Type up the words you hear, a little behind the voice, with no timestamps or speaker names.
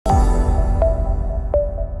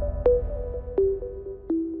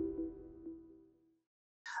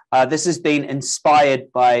This has been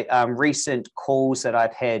inspired by recent calls that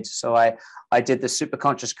I've had. So I did the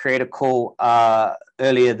Superconscious Creator call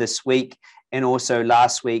earlier this week. And also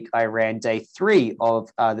last week, I ran day 3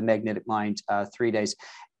 of the Magnetic Mind, 3 days.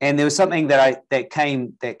 And there was something that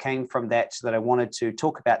came from that I wanted to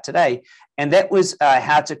talk about today. And that was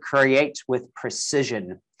how to create with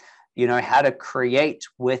precision. You know, how to create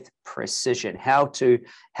with precision, how to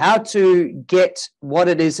get what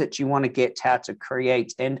it is that you want to get, how to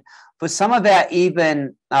create. And for some of our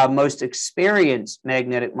even most experienced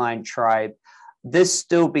Magnetic Mind tribe, this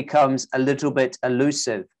still becomes a little bit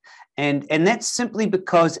elusive. And that's simply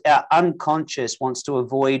because our unconscious wants to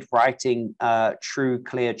avoid writing true,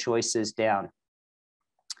 clear choices down.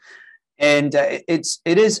 And it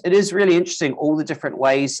is really interesting, all the different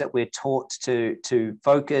ways that we're taught to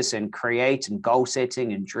focus and create, and goal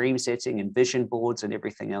setting and dream setting and vision boards and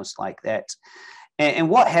everything else like that. And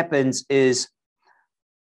what happens is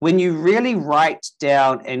when you really write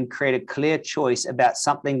down and create a clear choice about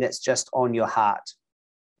something that's just on your heart,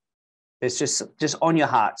 it's just on your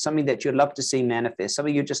heart, something that you'd love to see manifest,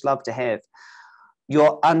 something you just love to have,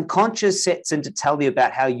 your unconscious sets in to tell you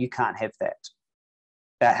about how you can't have that.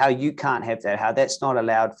 About how you can't have that, how that's not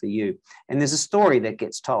allowed for you. And there's a story that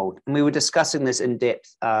gets told. And we were discussing this in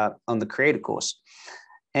depth on the Creator course.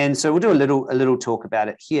 And so we'll do a little talk about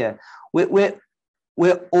it here. We're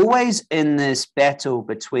always in this battle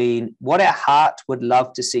between what our heart would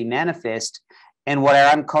love to see manifest and what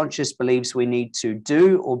our unconscious believes we need to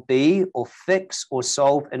do or be or fix or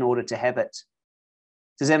solve in order to have it.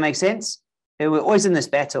 Does that make sense? We're always in this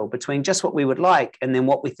battle between just what we would like and then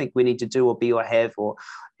what we think we need to do or be or have,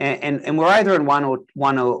 and we're either in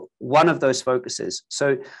one of those focuses.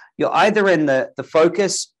 So you're either in the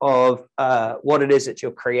focus of what it is that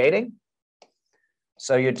you're creating,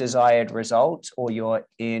 so your desired result or your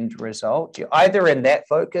end result. You're either in that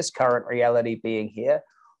focus, current reality being here,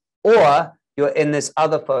 or you're in this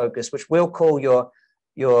other focus, which we'll call your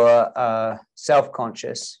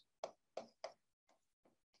self-conscious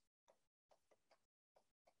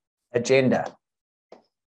agenda.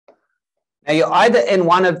 Now you're either in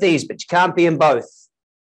one of these, but you can't be in both.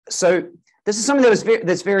 So this is something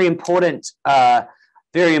that's very important for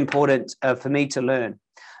me to learn.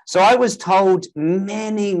 So I was told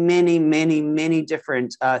many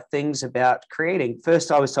different things about creating. First,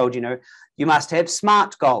 I was told, you must have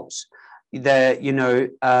SMART goals. You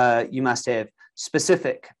must have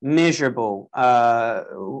specific, measurable,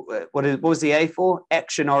 what was the A for?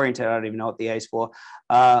 Action oriented. I don't even know what the A is for.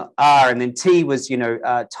 R, and then T was,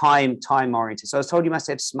 time oriented. So I was told you must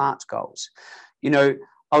have SMART goals. I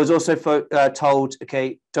was also told,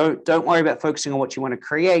 okay, don't worry about focusing on what you want to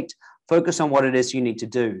create. Focus on what it is you need to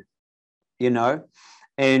do,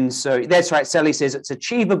 And so that's right. Sally says it's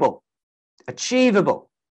achievable.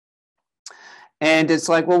 And it's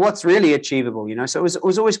like, well, what's really achievable, So it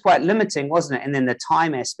was always quite limiting, wasn't it? And then the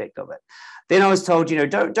time aspect of it. Then I was told,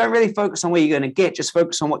 don't really focus on where you're going to get, just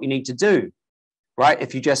focus on what you need to do, right?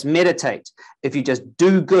 If you just meditate, if you just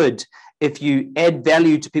do good, if you add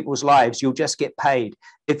value to people's lives, you'll just get paid.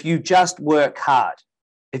 If you just work hard,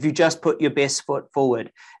 if you just put your best foot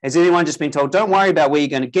forward. Has anyone just been told, don't worry about where you're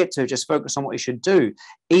going to get to, just focus on what you should do.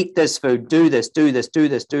 Eat this food, do this, do this, do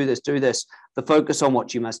this, do this, do this. The focus on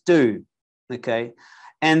what you must do. Okay.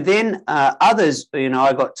 And then others,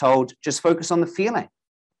 I got told, just focus on the feeling.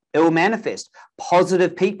 It will manifest.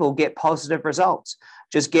 Positive people get positive results.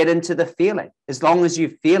 Just get into the feeling. As long as you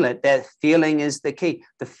feel it, that feeling is the key.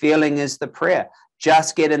 The feeling is the prayer.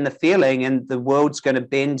 Just get in the feeling and the world's going to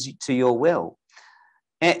bend to your will.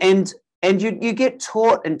 And you get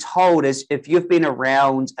taught and told, as if you've been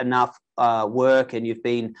around enough work and you've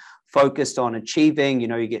been focused on achieving,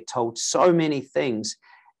 you get told so many things.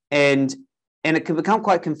 And it can become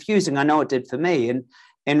quite confusing. I know it did for me.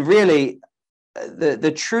 And really,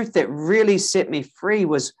 the truth that really set me free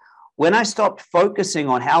was when I stopped focusing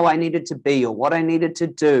on how I needed to be or what I needed to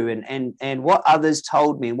do and what others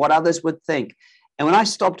told me and what others would think. And when I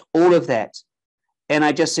stopped all of that and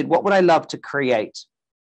I just said, what would I love to create?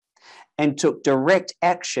 And took direct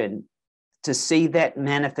action to see that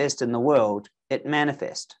manifest in the world, it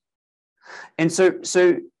manifest. And so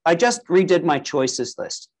I just redid my choices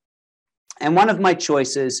list. And one of my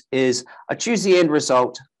choices is I choose the end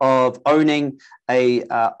result of owning a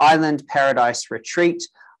island paradise retreat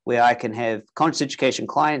where I can have conscious education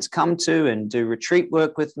clients come to and do retreat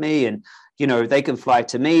work with me, and they can fly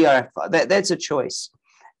to me. That's a choice,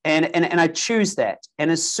 and I choose that.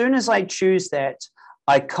 And as soon as I choose that,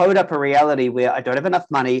 I code up a reality where I don't have enough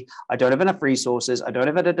money, I don't have enough resources, I don't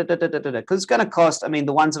have because it's going to cost. I mean,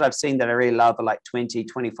 the ones that I've seen that I really love are like 20,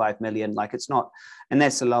 25 million. Like it's not, and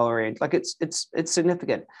that's the lower end. Like it's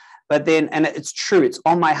significant. But then, and it's true, it's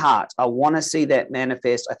on my heart. I want to see that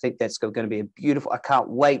manifest. I think that's going to be a beautiful. I can't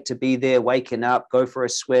wait to be there, waking up, go for a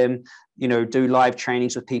swim, do live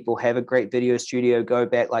trainings with people, have a great video studio, go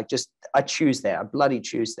back. Like I choose that. I bloody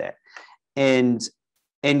choose that. And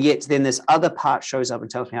yet then this other part shows up and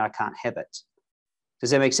tells me I can't have it.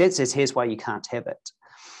 Does that make sense? It says, here's why you can't have it.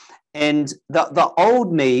 And the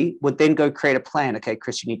old me would then go create a plan. Okay,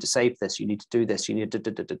 Chris, you need to save this. You need to do this. You need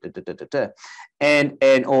to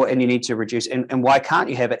and you need to reduce. And why can't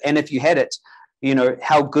you have it? And if you had it,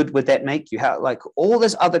 how good would that make you? How, like all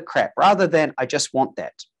this other crap, rather than I just want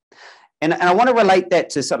that. And I want to relate that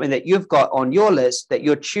to something that you've got on your list that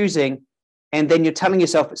you're choosing, and then you're telling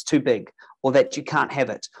yourself it's too big, or that you can't have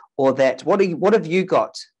it, or that what have you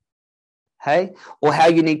got? Hey, or how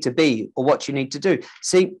you need to be, or what you need to do.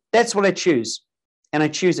 See, that's what I choose, and I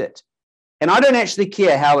choose it. And I don't actually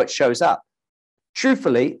care how it shows up.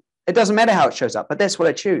 Truthfully, it doesn't matter how it shows up, but that's what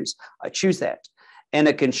I choose. I choose that. And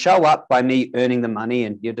it can show up by me earning the money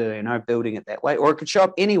and building it that way, or it could show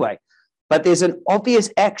up anyway. But there's an obvious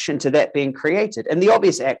action to that being created. And the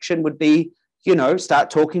obvious action would be, start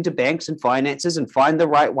talking to banks and finances and find the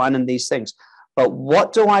right one and these things. But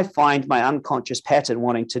what do I find my unconscious pattern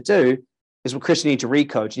wanting to do? Is, well, Chris, you need to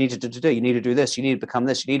recode. You need to do this. You need to become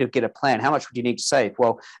this. You need to get a plan. How much would you need to save?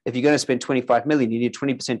 Well, if you're going to spend 25 million, you need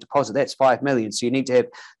 20% deposit. That's 5 million. So you need to have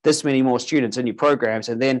this many more students in your programs.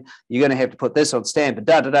 And then you're going to have to put this on Stanford,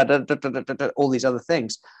 all these other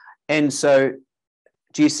things. And so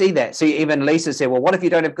do you see that? See, even Lisa said, well, what if you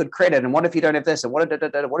don't have good credit? And what if you don't have this? And what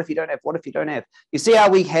if you don't have? You see how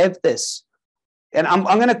we have this? And I'm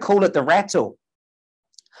going to call it the rattle.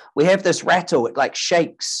 We have this rattle. It like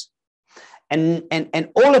shakes. And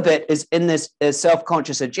all of it is in this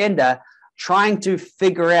self-conscious agenda, trying to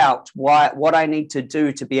figure out what I need to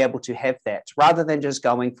do to be able to have that, rather than just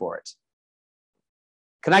going for it.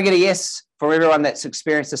 Can I get a yes for everyone that's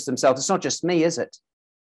experienced this themselves? It's not just me, is it?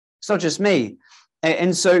 It's not just me.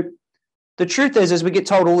 And so the truth is we get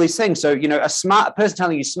told all these things. So, a smart person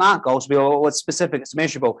telling you smart goals will be, well, what's specific, it's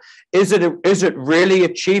measurable. Is it really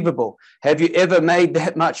achievable? Have you ever made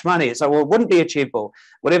that much money? It's like, well, it wouldn't be achievable,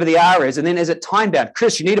 whatever the R is. And then is it time bound?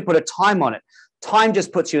 Chris, you need to put a time on it. Time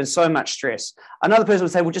just puts you in so much stress. Another person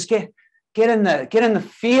would say, well, just get in the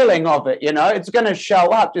feeling of it. It's going to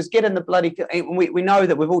show up. Just get in the bloody, we know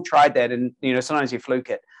that we've all tried that. And, sometimes you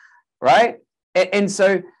fluke it. Right.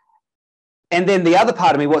 And then the other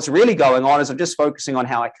part of me, what's really going on is I'm just focusing on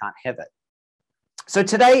how I can't have it. So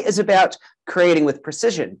today is about creating with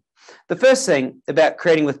precision. The first thing about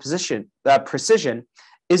creating with precision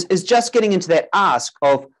is just getting into that ask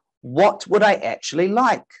of what would I actually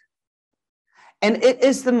like? And it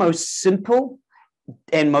is the most simple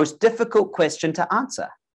and most difficult question to answer.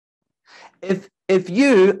 If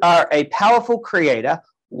you are a powerful creator,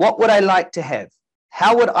 what would I like to have?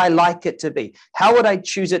 How would I like it to be? How would I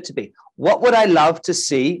choose it to be? What would I love to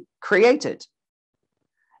see created?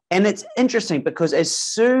 And it's interesting because as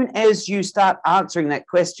soon as you start answering that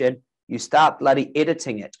question, you start bloody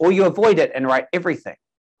editing it, or you avoid it and write everything.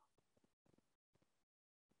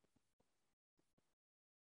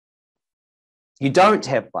 You don't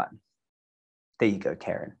have one. There you go,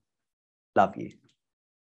 Karen. Love you.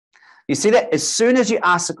 You see that? As soon as you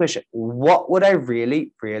ask the question, what would I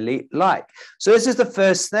really, really like? So this is the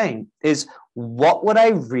first thing, is what would I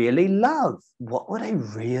really love? What would I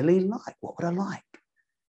really like? What would I like?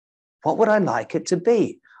 What would I like it to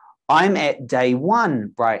be? I'm at day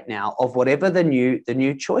one right now of whatever the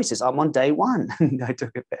new choice is. I'm on day one. I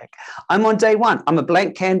took it back. I'm on day one. I'm a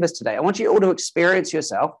blank canvas today. I want you all to experience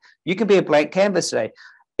yourself. You can be a blank canvas today.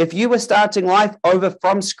 If you were starting life over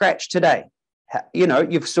from scratch today,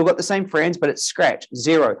 you've still got the same friends, but it's scratch,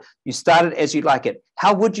 zero. You started as you'd like it.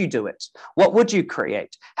 How would you do it? What would you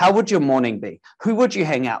create? How would your morning be? Who would you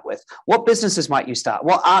hang out with? What businesses might you start?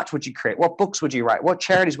 What art would you create? What books would you write? What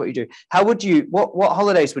charities would you do? How would you, what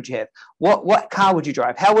holidays would you have? What car would you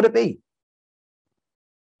drive? How would it be?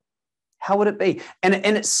 How would it be? And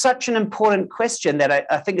it's such an important question that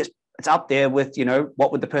I think it's up there with,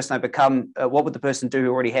 what would the person I become? What would the person do who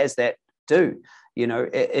already has that do?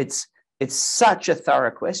 It's such a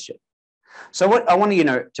thorough question. So what I want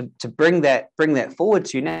to bring that forward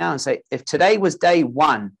to you now and say, if today was day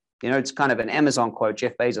one, it's kind of an Amazon quote.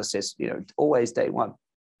 Jeff Bezos says, always day one.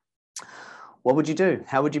 What would you do?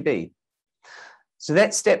 How would you be? So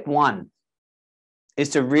that's step one, is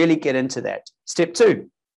to really get into that. Step two,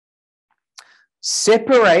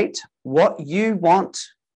 separate what you want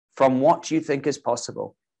from what you think is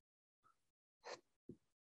possible.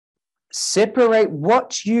 Separate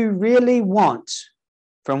what you really want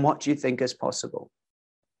from what you think is possible.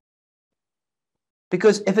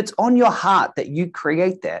 Because if it's on your heart that you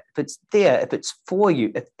create that, if it's there, if it's for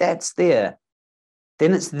you, if that's there,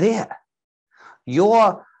 then it's there.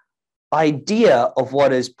 Your idea of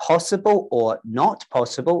what is possible or not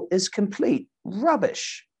possible is complete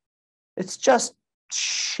rubbish. It's just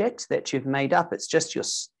shit that you've made up. It's just your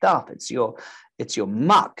stuff. It's your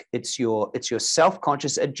muck. It's your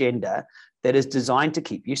self-conscious agenda that is designed to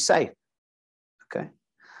keep you safe. Okay.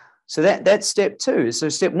 So that's step two. So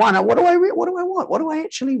step one, what do I want? What do I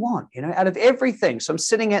actually want? You know, out of everything. So I'm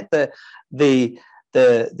sitting at the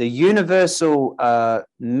universal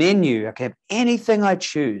menu. I can have anything I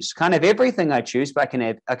choose. Can't have everything I choose, but I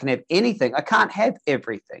can have anything. I can't have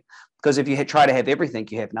everything, because if you try to have everything,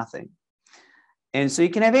 you have nothing. And so you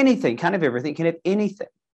can have anything. Can't have everything. You can have anything.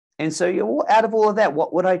 And so you're out of all of that,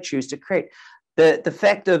 what would I choose to create? The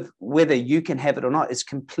fact of whether you can have it or not is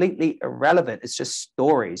completely irrelevant. It's just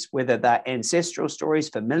stories, whether they're ancestral stories,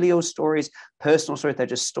 familial stories, personal stories. They're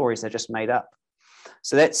just stories. They're just made up.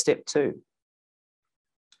 So that's step two.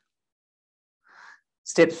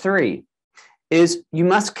 Step three is you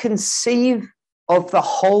must conceive of the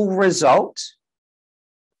whole result,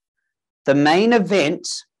 the main event,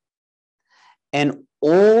 and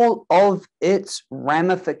all of its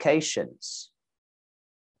ramifications.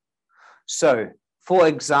 So, for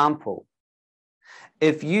example,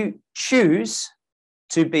 if you choose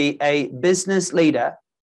to be a business leader,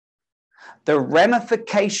 the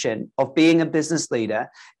ramification of being a business leader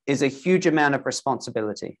is a huge amount of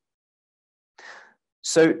responsibility.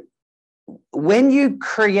 So when you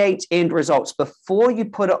create end results, before you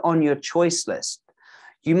put it on your choice list,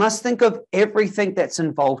 you must think of everything that's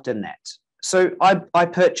involved in that. So I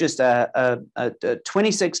purchased a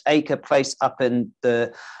 26-acre place up in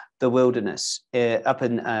the wilderness, up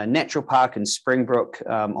in Natural Park in Springbrook,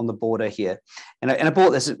 on the border here. And I bought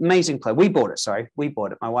this amazing place. We bought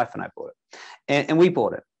it. My wife and I bought it. And we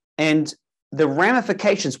bought it. And the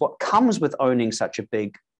ramifications, what comes with owning such a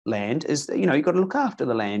big land is that, you've got to look after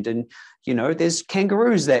the land. And, there's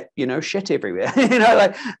kangaroos that, shit everywhere.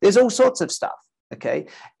 Like there's all sorts of stuff. Okay.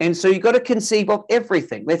 And so you've got to conceive of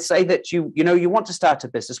everything. Let's say that you want to start a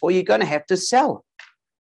business. Well, you're going to have to sell.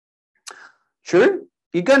 True.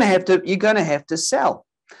 You're going to have to sell.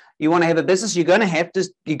 You want to have a business, you're going to have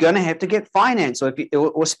to get finance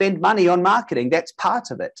or spend money on marketing. That's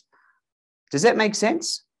part of it. Does that make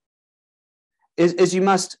sense? Is you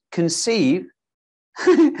must conceive.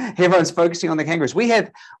 Everyone's focusing on the kangaroos. We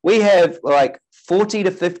have like 40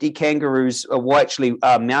 to 50 kangaroos, or actually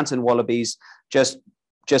mountain wallabies.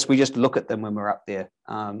 We just look at them when we're up there.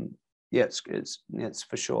 It's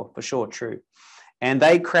for sure true. And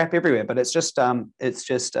they crap everywhere, but it's just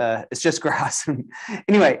grass.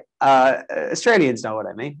 Anyway, Australians know what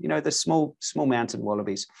I mean. The small mountain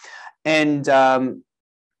wallabies, and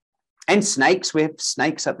snakes. We have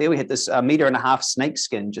snakes up there. We had this 1.5 meter snake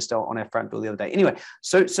skin just on our front door the other day. Anyway,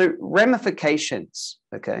 so ramifications.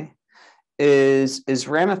 Okay, is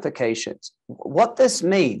ramifications. What this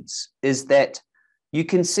means is that you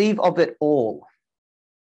conceive of it all.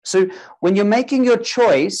 So when you're making your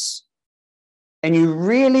choice, and you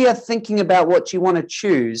really are thinking about what you want to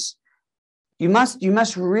choose, you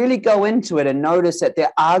must really go into it and notice that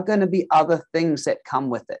there are going to be other things that come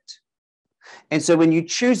with it. And so when you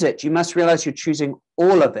choose it, you must realize you're choosing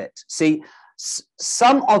all of it. See,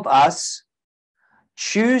 some of us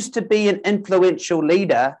choose to be an influential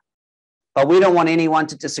leader, but we don't want anyone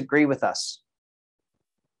to disagree with us.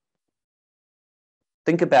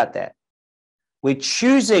 Think about that. We're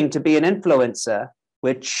choosing to be an influencer.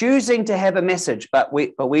 We're choosing to have a message, but we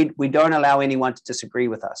don't allow anyone to disagree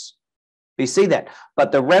with us. We see that.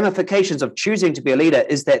 But the ramifications of choosing to be a leader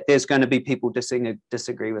is that there's going to be people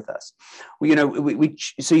disagree with us.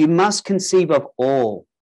 So you must conceive of all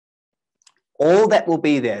that will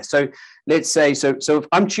be there. So let's say, so if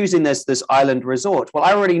I'm choosing this island resort, well,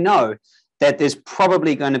 I already know that there's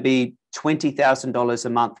probably going to be $20,000 a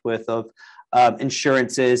month worth of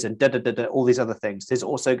insurances and all these other things. There's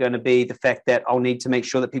also going to be the fact that I'll need to make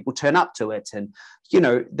sure that people turn up to it, and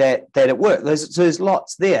that it works. So there's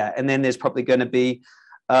lots there, and then there's probably going to be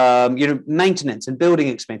maintenance and building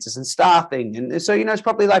expenses and staffing, and so it's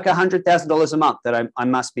probably like $100,000 a month that I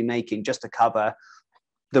must be making just to cover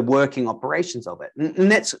the working operations of it,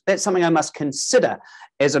 and that's something I must consider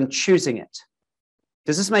as I'm choosing it.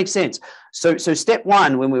 Does this make sense? So step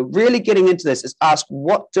one, when we're really getting into this, is ask,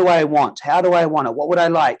 what do I want? How do I want it? What would I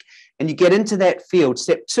like? and you get into that field.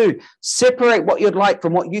 Step 2, separate what you'd like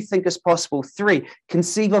from what you think is possible. 3,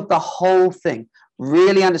 conceive of the whole thing.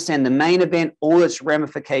 Really understand the main event, all its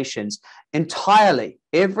ramifications entirely,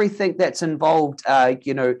 everything that's involved,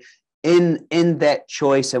 in that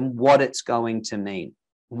choice and what it's going to mean,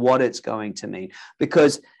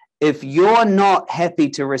 Because if you're not happy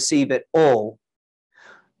to receive it all,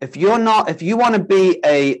 if you want to be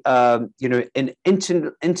an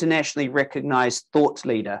internationally recognized thought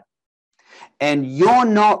leader, and you're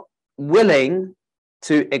not willing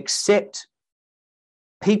to accept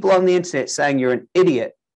people on the internet saying you're an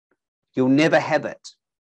idiot, you'll never have it.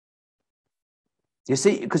 You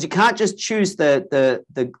see, because you can't just choose the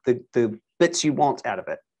bits you want out of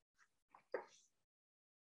it.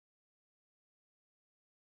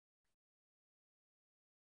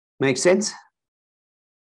 Make sense?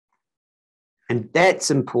 And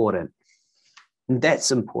that's important. And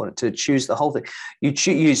that's important, to choose the whole thing.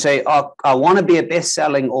 You say, oh, I want to be a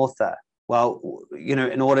best-selling author. Well,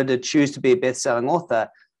 in order to choose to be a best-selling author,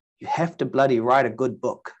 you have to bloody write a good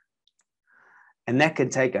book. And that can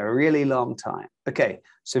take a really long time. Okay,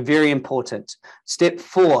 so very important. Step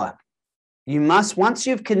 4, you must, once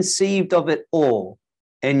you've conceived of it all,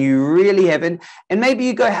 and you really haven't, and maybe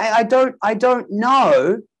you go, hey, I don't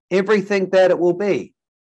know everything that it will be.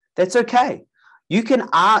 That's okay. You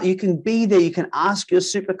can be there. You can ask your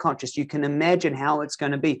superconscious. You can imagine how it's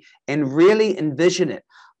going to be and really envision it.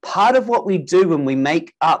 Part of what we do when we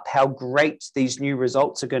make up how great these new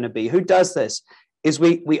results are going to be, who does this, is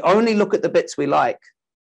we only look at the bits we like.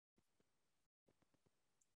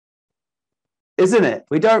 Isn't it?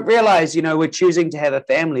 We don't realize, we're choosing to have a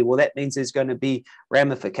family. Well, that means there's going to be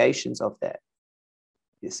ramifications of that.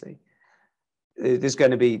 You see, there's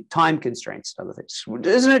going to be time constraints and other things.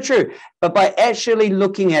 Isn't it true? But by actually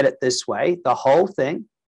looking at it this way, the whole thing,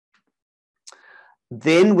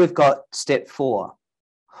 then we've got step 4.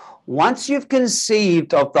 Once you've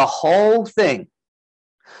conceived of the whole thing,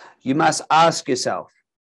 you must ask yourself,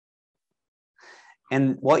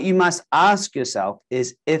 and what you must ask yourself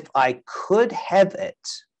is, if I could have it,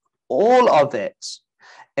 all of it,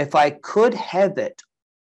 if I could have it,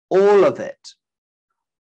 all of it,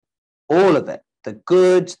 the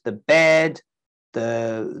good, the bad,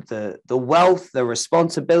 the wealth, the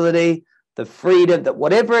responsibility, the freedom, that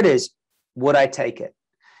whatever it is, would I take it?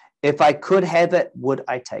 If I could have it, would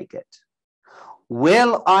I take it?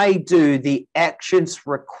 Will I do the actions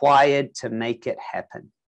required to make it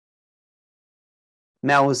happen?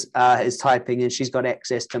 Mel's is typing, and she's got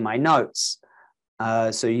access to my notes,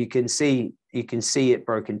 so you can see it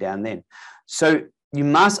broken down then. So you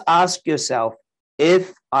must ask yourself,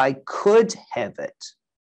 if I could have it,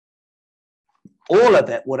 all of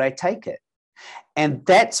it, would I take it? And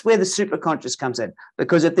that's where the superconscious comes in,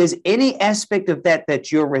 because if there's any aspect of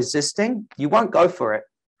that you're resisting, you won't go for it.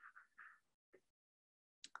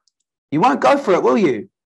 You won't go for it, will you?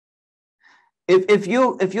 If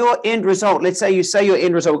your end result, let's say your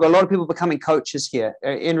end result, we've got a lot of people becoming coaches here,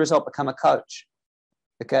 end result, become a coach,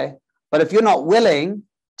 okay? But if you're not willing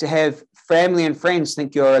to have family and friends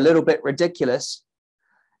think you're a little bit ridiculous,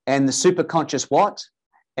 and the superconscious what?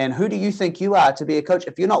 And who do you think you are to be a coach?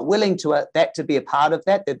 If you're not willing to that to be a part of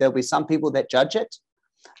that there'll be some people that judge it,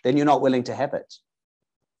 then you're not willing to have it.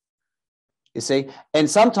 You see? And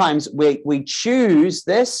sometimes we choose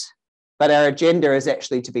this, but our agenda is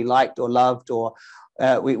actually to be liked or loved, or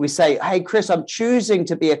we say, hey, Chris, I'm choosing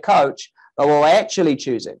to be a coach, but what we're actually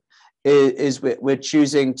choosing is we're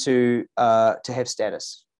choosing to have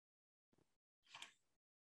status.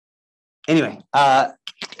 Anyway,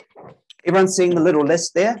 everyone's seeing the little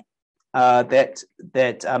list there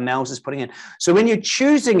that Mel's is putting in. So when you're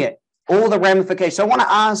choosing it, all the ramifications. So I want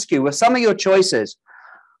to ask you, with some of your choices,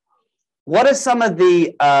 what are some of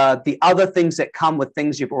the other things that come with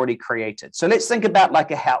things you've already created? So let's think about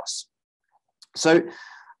like a house. So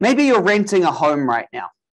maybe you're renting a home right now,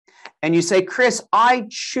 and you say, Chris, I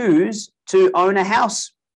choose to own a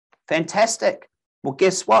house. Fantastic. Well,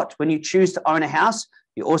 guess what? When you choose to own a house,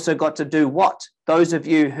 you also got to do what? Those of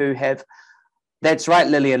you who have, that's right,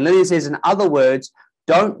 Lillian. Lillian says, in other words,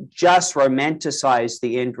 don't just romanticize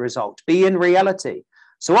the end result. Be in reality.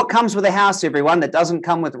 So what comes with a house, everyone, that doesn't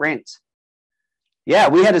come with rent? Yeah,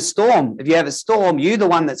 we had a storm. If you have a storm, you're the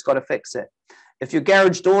one that's got to fix it. If your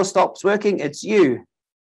garage door stops working, it's you.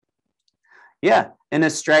 Yeah, in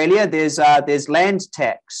Australia, there's land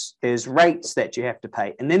tax, there's rates that you have to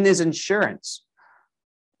pay, and then there's insurance.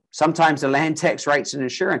 Sometimes the land tax rates and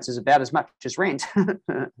insurance is about as much as rent.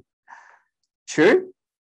 True.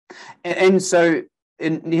 And so,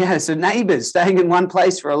 so neighbors staying in one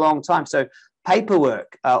place for a long time. So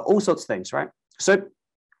paperwork, all sorts of things, right? So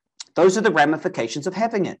Those are the ramifications of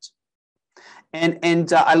having it.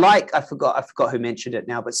 And I forgot who mentioned it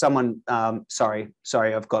now, but someone, sorry,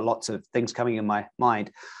 I've got lots of things coming in my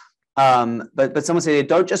mind. But someone said,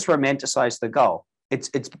 don't just romanticize the goal. It's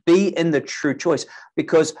be in the true choice,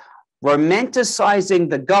 because romanticizing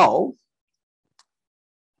the goal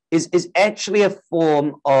is actually a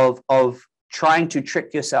form of trying to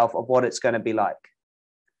trick yourself of what it's going to be like.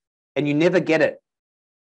 And you never get it.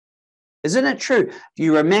 Isn't it true? If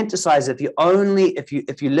you romanticize,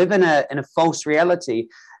 if you live in a false reality,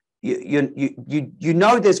 you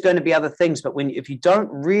know there's going to be other things, but if you don't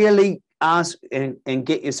really ask and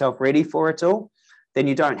get yourself ready for it all, then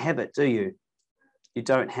you don't have it, do you? You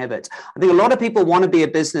don't have it. I think a lot of people want to be a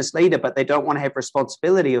business leader, but they don't want to have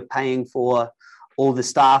responsibility of paying for all the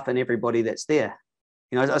staff and everybody that's there.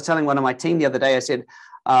 You know, I was telling one of my team the other day, I said,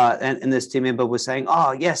 and this team member was saying,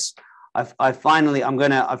 oh yes, I've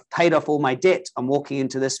paid off all my debt. I'm walking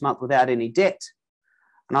into this month without any debt.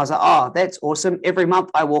 And I was like, oh, that's awesome. Every month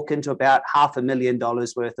I walk into about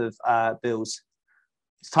 $500,000 worth of bills.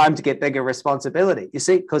 It's time to get bigger responsibility. You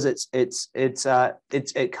see, because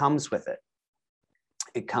it comes with it.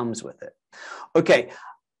 It comes with it. Okay.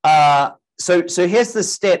 So here's the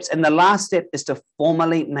steps. And the last step is to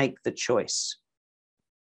formally make the choice.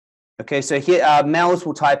 Okay, so here, Mel's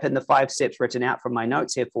will type in the 5 steps written out from my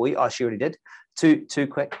notes here for you. Oh, she already did. Too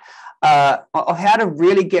quick. Of how to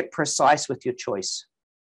really get precise with your choice.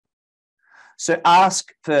 So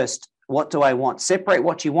ask first, what do I want? Separate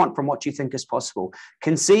what you want from what you think is possible.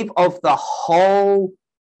 Conceive of the whole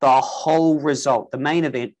result, the main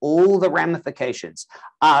event, all the ramifications.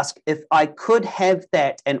 Ask, if I could have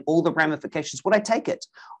that and all the ramifications, would I take it?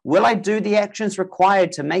 Will I do the actions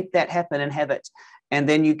required to make that happen and have it? And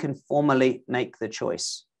then you can formally make the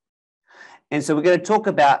choice. And so we're going to talk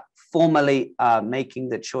about formally making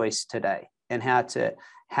the choice today and how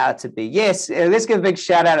to be. Yes, let's give a big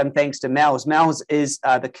shout out and thanks to Mel's. Mel's is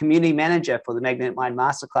the community manager for the Magnetic Mind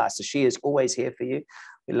Masterclass. So she is always here for you.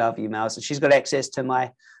 We love you, Mel. So she's got access to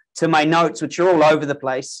my notes, which are all over the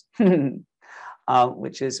place,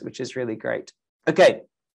 which is really great. Okay,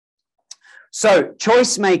 so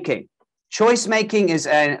choice making. Choice making is,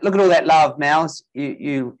 and look at all that love, Mels.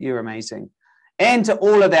 You're amazing. And to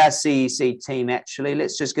all of our CEC team, actually,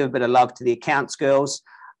 let's just give a bit of love to the accounts girls.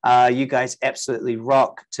 You guys absolutely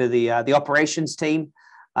rock. To the operations team,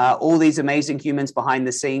 all these amazing humans behind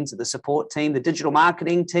the scenes, the support team, the digital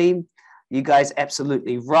marketing team. You guys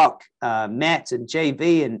absolutely rock. Matt and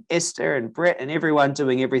JV and Esther and Brett and everyone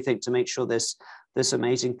doing everything to make sure this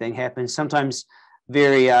amazing thing happens. Sometimes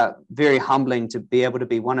very humbling to be able to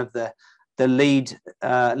be one of the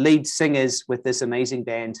lead singers with this amazing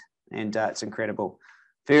band, and it's incredible,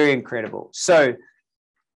 very incredible. So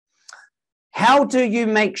how do you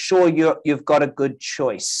make sure you've got a good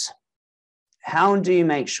choice? How do you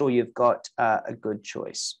make sure you've got a good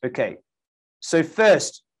choice? Okay, so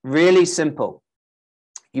first, really simple,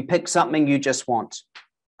 you pick something you just want.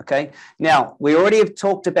 Okay, now we already have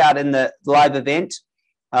talked about in the live event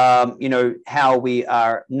how we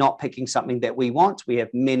are not picking something that we want. We have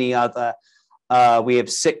many other, we have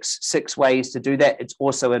six ways to do that. It's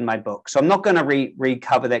also in my book. So I'm not going to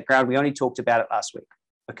recover that ground. We only talked about it last week.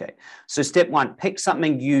 Okay. So step 1, pick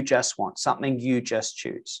something you just want, something you just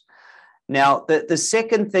choose. Now, the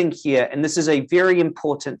second thing here, and this is a very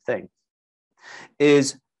important thing,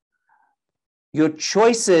 is your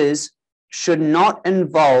choices should not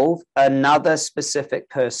involve another specific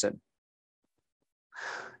person.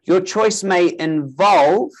 Your choice may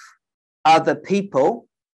involve other people,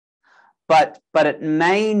 but it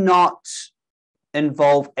may not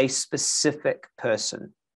involve a specific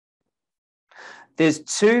person. There's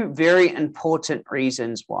 2 very important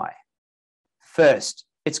reasons why. First,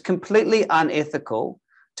 it's completely unethical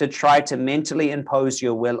to try to mentally impose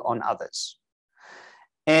your will on others.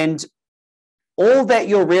 And all that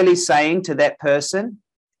you're really saying to that person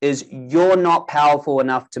is you're not powerful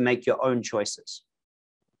enough to make your own choices.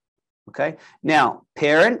 Okay. Now,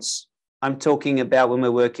 parents, I'm talking about when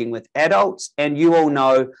we're working with adults, and you all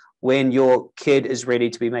know when your kid is ready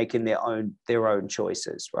to be making their own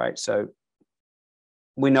choices, right? So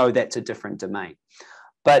we know that's a different domain.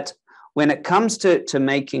 But when it comes to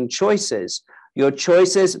making choices, your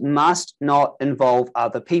choices must not involve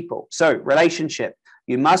other people. So relationship,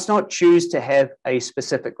 you must not choose to have a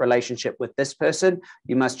specific relationship with this person.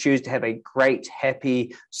 You must choose to have a great,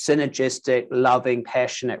 happy, synergistic, loving,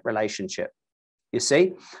 passionate relationship. You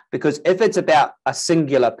see? Because if it's about a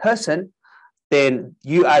singular person, then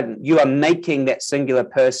you are making that singular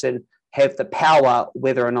person have the power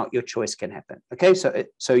whether or not your choice can happen. Okay,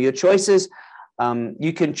 so your choices,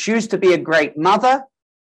 you can choose to be a great mother.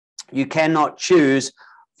 You cannot choose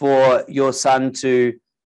for your son to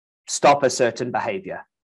stop a certain behavior.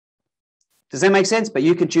 Does that make sense? But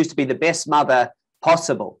you can choose to be the best mother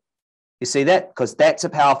possible. You see that? Because that's a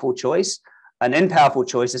powerful choice. An impowerful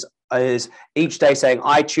choice is each day saying,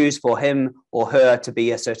 I choose for him or her to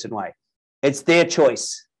be a certain way. It's their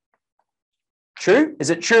choice. True? Is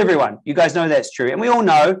it true, everyone? You guys know that's true. And we all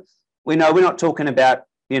know, we're not talking about,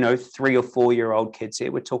 3 or 4 year old kids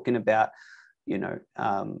here. We're talking about, we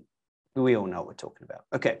all know what we're talking about.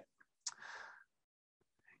 Okay.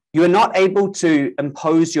 You are not able to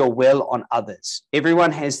impose your will on others.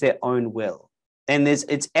 Everyone has their own will. And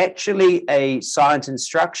it's actually a silent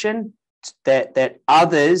instruction that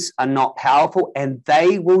others are not powerful, and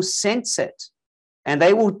they will sense it. And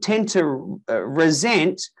they will tend to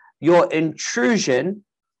resent your intrusion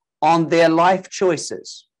on their life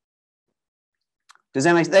choices. Does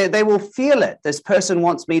that make sense? They will feel it. This person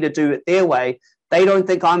wants me to do it their way. They don't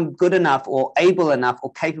think I'm good enough or able enough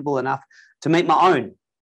or capable enough to make my own.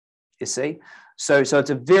 You see? So it's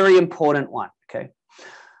a very important one. Okay.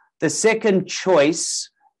 The second choice,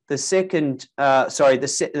 the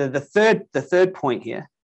third point here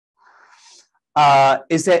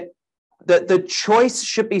is that the choice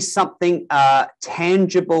should be something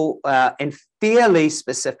tangible and fairly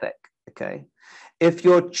specific. Okay. If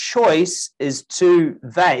your choice is too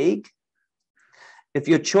vague,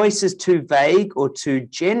 or too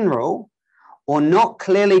general or not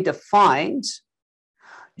clearly defined,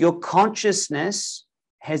 your consciousness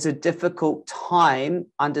has a difficult time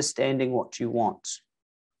understanding what you want.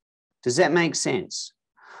 Does that make sense?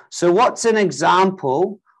 So what's an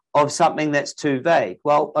example of something that's too vague?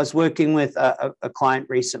 Well, I was working with a client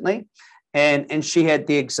recently, and she had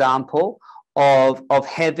the example of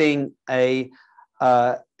having a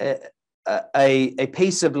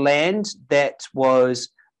piece of land that was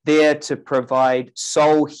there to provide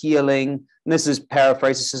soul healing. And this is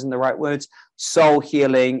paraphrase, this isn't the right words, soul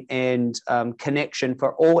healing and connection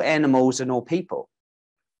for all animals and all people.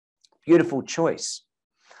 Beautiful choice.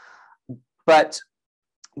 But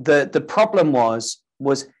the problem was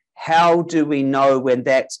how do we know when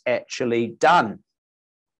that's actually done?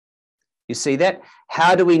 You see that?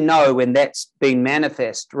 How do we know when that's been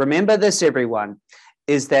manifest? Remember this, everyone,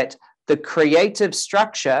 is that the creative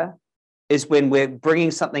structure is when we're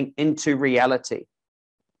bringing something into reality.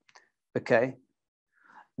 Okay?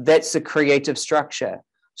 That's the creative structure.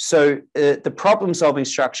 So the problem-solving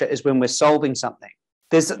structure is when we're solving something.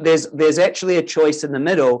 There's actually a choice in the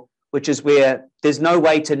middle, which is where there's no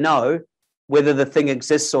way to know whether the thing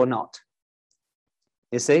exists or not.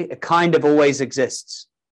 You see? It kind of always exists.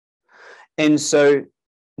 And so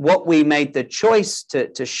what we made the choice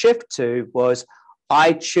to shift to was,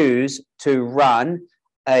 I choose to run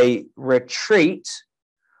a retreat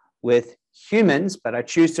with humans, but I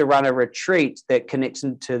choose to run a retreat that connects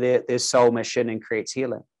into their soul mission and creates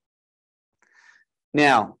healing.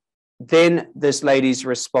 Now, then this lady's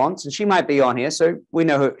response, and she might be on here, so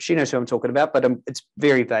she knows who I'm talking about, but it's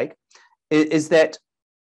very vague, is that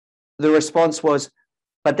the response was,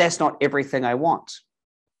 but that's not everything I want.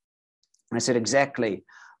 And I said, exactly.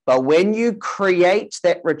 But when you create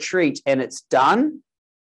that retreat and it's done,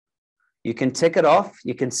 you can tick it off,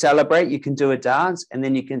 you can celebrate, you can do a dance, and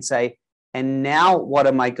then you can say, and now what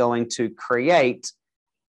am I going to create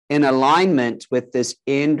in alignment with this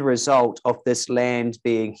end result of this land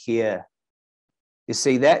being here? You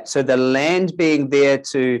see that? So the land being there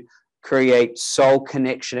to create soul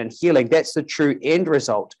connection and healing, that's the true end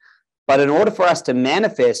result. But in order for us to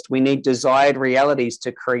manifest, we need desired realities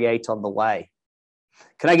to create on the way.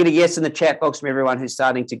 Can I get a yes in the chat box from everyone who's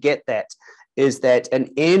starting to get that? Is that an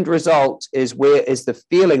end result is the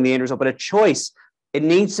feeling, the end result, but a choice, it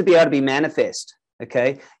needs to be able to be manifest,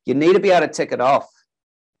 okay? You need to be able to tick it off.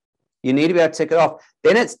 You need to be able to tick it off.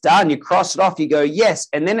 Then it's done. You cross it off. You go, yes,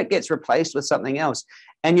 and then it gets replaced with something else.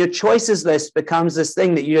 And your choices list becomes this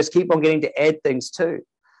thing that you just keep on getting to add things to.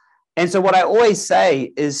 And so what I always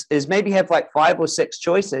say is maybe have like 5 or 6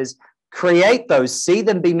 choices, create those, see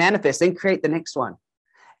them be manifest, then create the next one.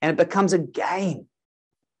 And it becomes a game.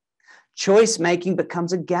 Choice making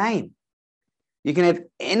becomes a game. You can have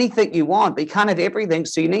anything you want, but you can't have everything.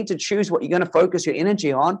 So you need to choose what you're going to focus your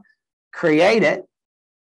energy on, create it,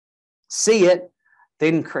 see it,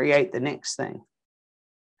 then create the next thing.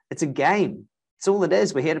 It's a game. It's all it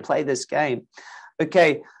is. We're here to play this game.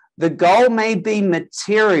 Okay. The goal may be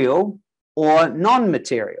material or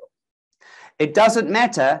non-material. It doesn't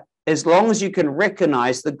matter as long as you can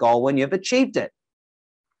recognize the goal when you've achieved it.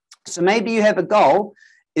 So maybe you have a goal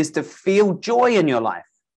is to feel joy in your life.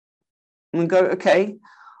 And go, okay,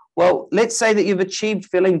 well, let's say that you've achieved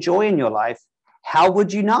feeling joy in your life. How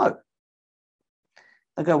would you know?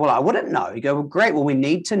 I go, well, I wouldn't know. You go, well, great. Well, we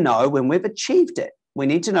need to know when we've achieved it. We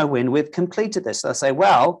need to know when we've completed this. So I say,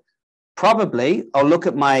 well, probably I'll look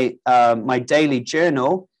at my my daily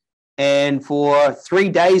journal, and for 3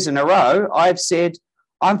 days in a row, I've said,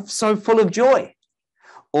 I'm so full of joy.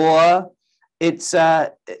 Or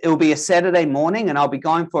it'll be a Saturday morning and I'll be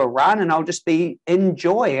going for a run and I'll just be in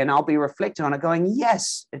joy and I'll be reflecting on it going,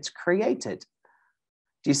 yes, it's created.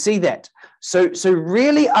 Do you see that? So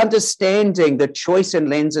really understanding the choice and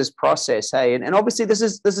lenses process, hey, and obviously this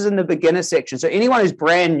is in the beginner section. So anyone who's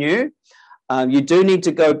brand new, you do need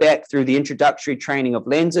to go back through the introductory training of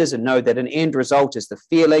lenses and know that an end result is the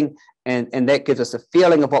feeling, and that gives us a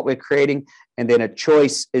feeling of what we're creating, and then a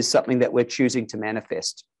choice is something that we're choosing to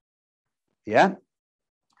manifest. Yeah.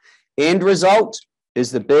 End result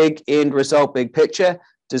is the big end result, big picture.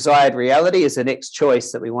 Desired reality is the next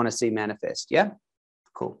choice that we want to see manifest. Yeah.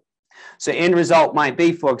 Cool. So end result might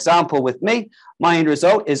be, for example, with me, my end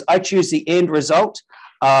result is I choose the end result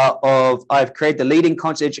of I've created the leading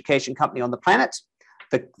conscious education company on the planet.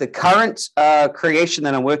 The current creation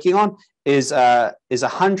that I'm working on is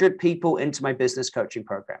 100 people into my business coaching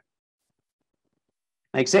program.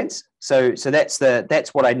 Make sense? So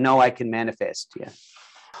that's what I know I can manifest. Yeah.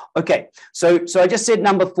 Okay. So I just said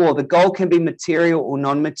number 4, the goal can be material or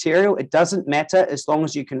non-material. It doesn't matter as long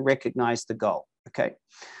as you can recognize the goal. Okay.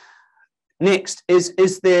 Next is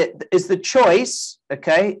the choice.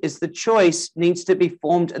 Okay. Is the choice needs to be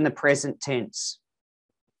formed in the present tense.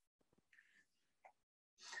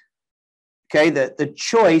 Okay. The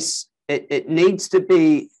choice, it needs to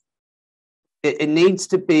be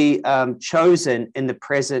chosen in the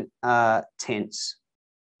present tense,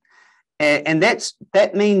 and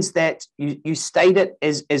that means that you state it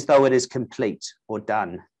as though it is complete or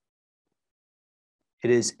done. It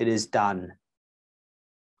is done.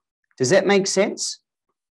 Does that make sense?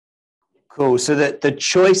 Cool. So that the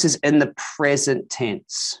choice is in the present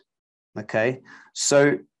tense. Okay.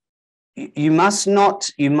 So you must not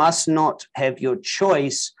have your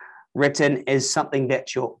choice written as something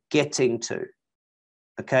that you're getting to.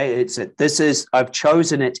 Okay, I've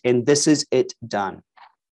chosen it and this is it done.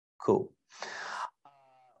 Cool.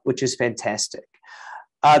 Which is fantastic.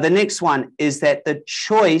 The next one is that the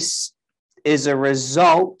choice is a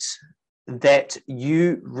result that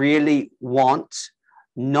you really want,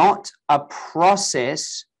 not a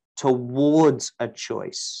process towards a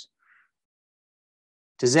choice.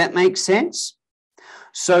 Does that make sense?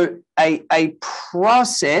 So a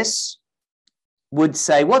process would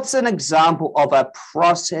say, what's an example of a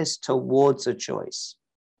process towards a choice?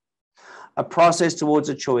 A process towards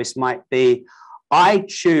a choice might be, I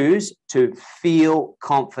choose to feel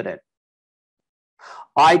confident.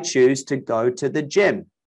 I choose to go to the gym.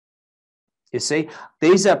 You see,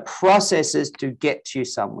 these are processes to get you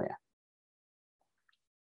somewhere.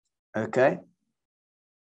 Okay?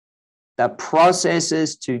 The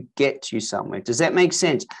processes to get you somewhere. Does that make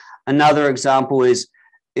sense? Another example is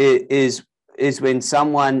when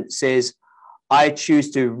someone says, I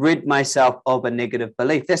choose to rid myself of a negative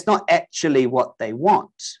belief. That's not actually what they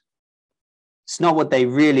want. It's not what they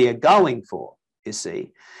really are going for, you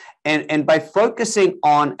see. And by focusing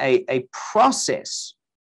on a process,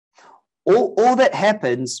 all that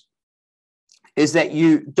happens is that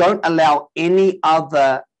you don't allow any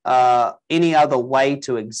other way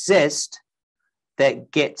to exist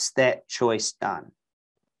that gets that choice done.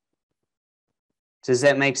 Does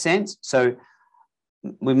that make sense? So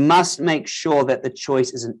we must make sure that the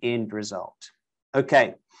choice is an end result.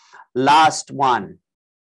 Okay, last one.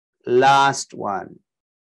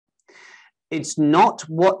 It's not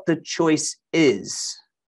what the choice is.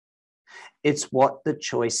 It's what the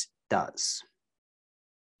choice does.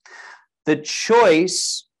 The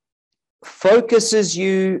choice focuses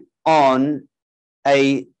you on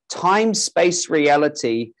a time-space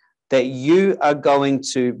reality that you are going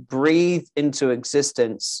to breathe into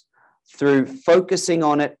existence through focusing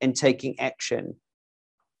on it and taking action.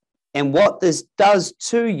 And what this does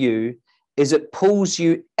to you is it pulls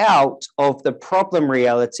you out of the problem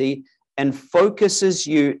reality and focuses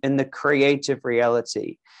you in the creative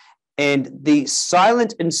reality. And the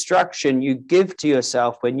silent instruction you give to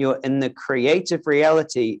yourself when you're in the creative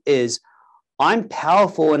reality is, I'm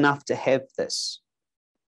powerful enough to have this.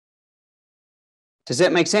 Does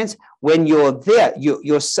that make sense? When you're there,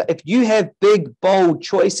 if you have big, bold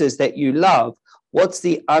choices that you love,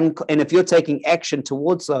 and if you're taking action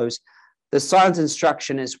towards those, the silent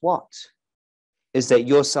instruction is what? Is that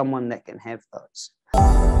you're someone that can have those.